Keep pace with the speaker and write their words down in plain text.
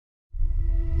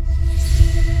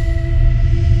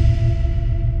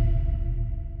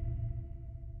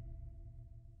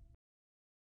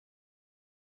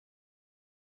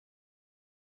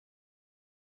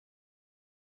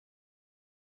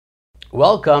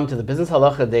Welcome to the Business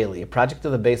Halacha Daily, a project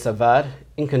of the Beis Avad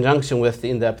in conjunction with the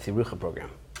In-Depth Yerucha program.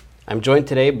 I'm joined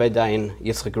today by Dayan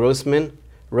Yitzchak Grossman,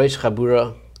 Rosh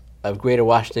Chabura of Greater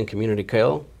Washington Community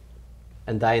Kollel,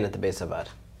 and Dayan at the Beis Avad.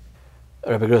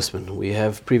 Rabbi Grossman, we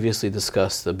have previously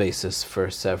discussed the basis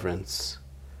for severance,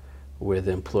 where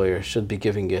the employer should be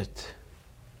giving it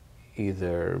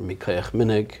either mikayach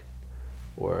minig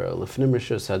or lefnim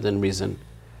rishus hadin reason.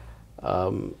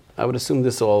 I would assume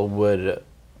this all would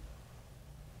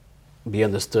be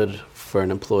understood for an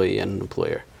employee and an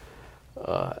employer.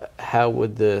 How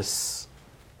would this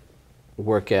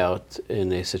work out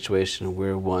in a situation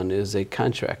where one is a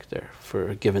contractor for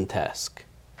a given task?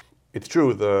 It's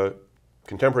true, the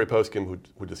contemporary poskim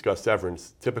who discuss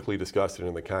severance typically discuss it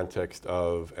in the context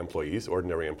of employees,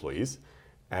 ordinary employees,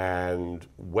 and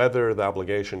whether the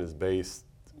obligation is based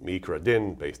mikra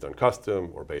din, based on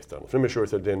custom, or based on lefnim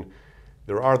mishur din.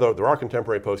 There are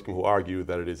contemporary poskim who argue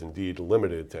that it is indeed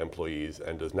limited to employees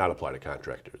and does not apply to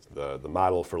contractors. The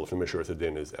model for lefnim mishur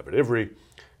din is Eved Ivri.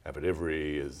 Eved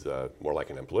Ivri is more like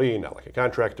an employee, not like a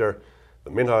contractor. The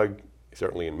minhag,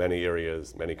 certainly in many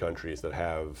areas, many countries that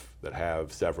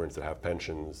have severance, that have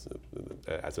pensions,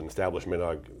 as an established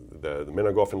minhag, the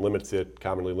minhag often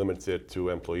commonly limits it to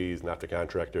employees, not to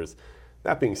contractors.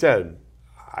 That being said,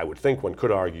 I would think one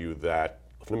could argue that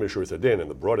lefnim mishur din, in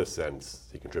the broadest sense,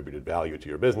 he contributed value to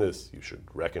your business. You should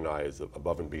recognize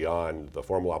above and beyond the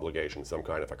formal obligation some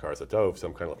kind of hakar satov,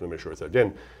 some kind of lefnim mishur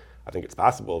din. I think it's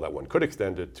possible that one could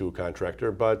extend it to a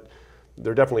contractor, but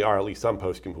there definitely are at least some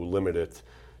poskim who limit it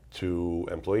to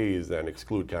employees and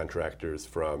exclude contractors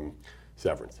from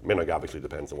severance. Minhag obviously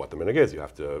depends on what the minhag is. You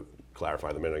have to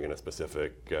clarify the minhag in a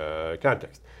specific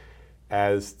context.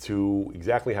 As to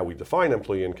exactly how we define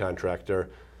employee and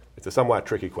contractor, it's a somewhat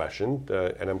tricky question.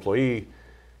 An employee,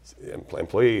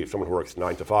 someone who works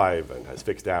 9 to 5 and has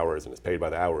fixed hours and is paid by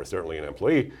the hour, is certainly an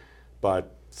employee.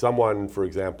 But someone, for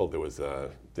example, there was a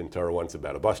din Torah once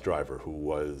about a bus driver who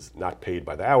was not paid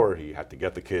by the hour. He had to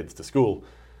get the kids to school,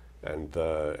 and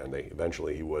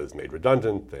eventually he was made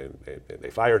redundant. They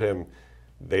fired him.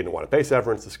 They didn't want to pay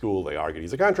severance to school. They argued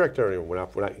he's a contractor.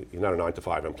 He's not a 9 to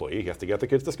 5 employee. He has to get the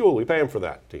kids to school. We pay him for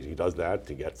that. He does that.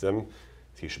 He gets them.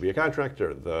 He should be a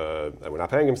contractor. We're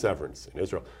not paying him severance in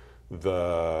Israel.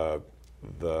 The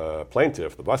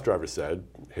plaintiff, the bus driver, said,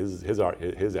 his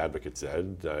advocate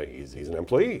said, he's an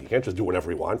employee. He can't just do whatever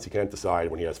he wants. He can't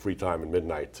decide when he has free time at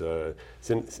midnight.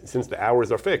 Since the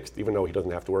hours are fixed, even though he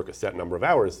doesn't have to work a set number of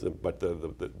hours, but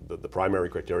the primary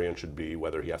criterion should be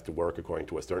whether he has to work according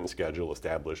to a certain schedule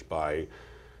established by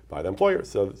the employer.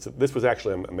 So this was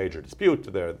actually a major dispute.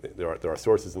 There are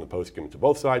sources in the poskim to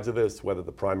both sides of this, whether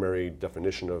the primary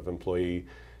definition of employee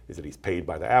is that he's paid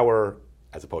by the hour,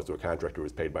 as opposed to a contractor who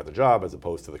is paid by the job, as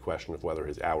opposed to the question of whether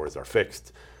his hours are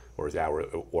fixed or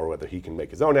whether he can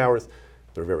make his own hours.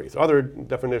 There are various other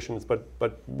definitions, but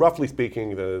roughly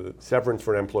speaking, the severance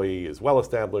for an employee is well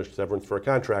established. Severance for a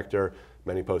contractor,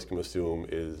 many poskim assume,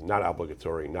 is not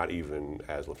obligatory, not even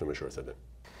as lefnim mishur din.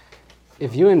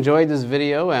 If you enjoyed this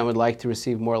video and would like to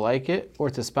receive more like it,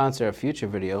 or to sponsor a future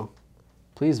video,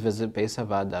 please visit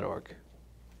beisavad.org.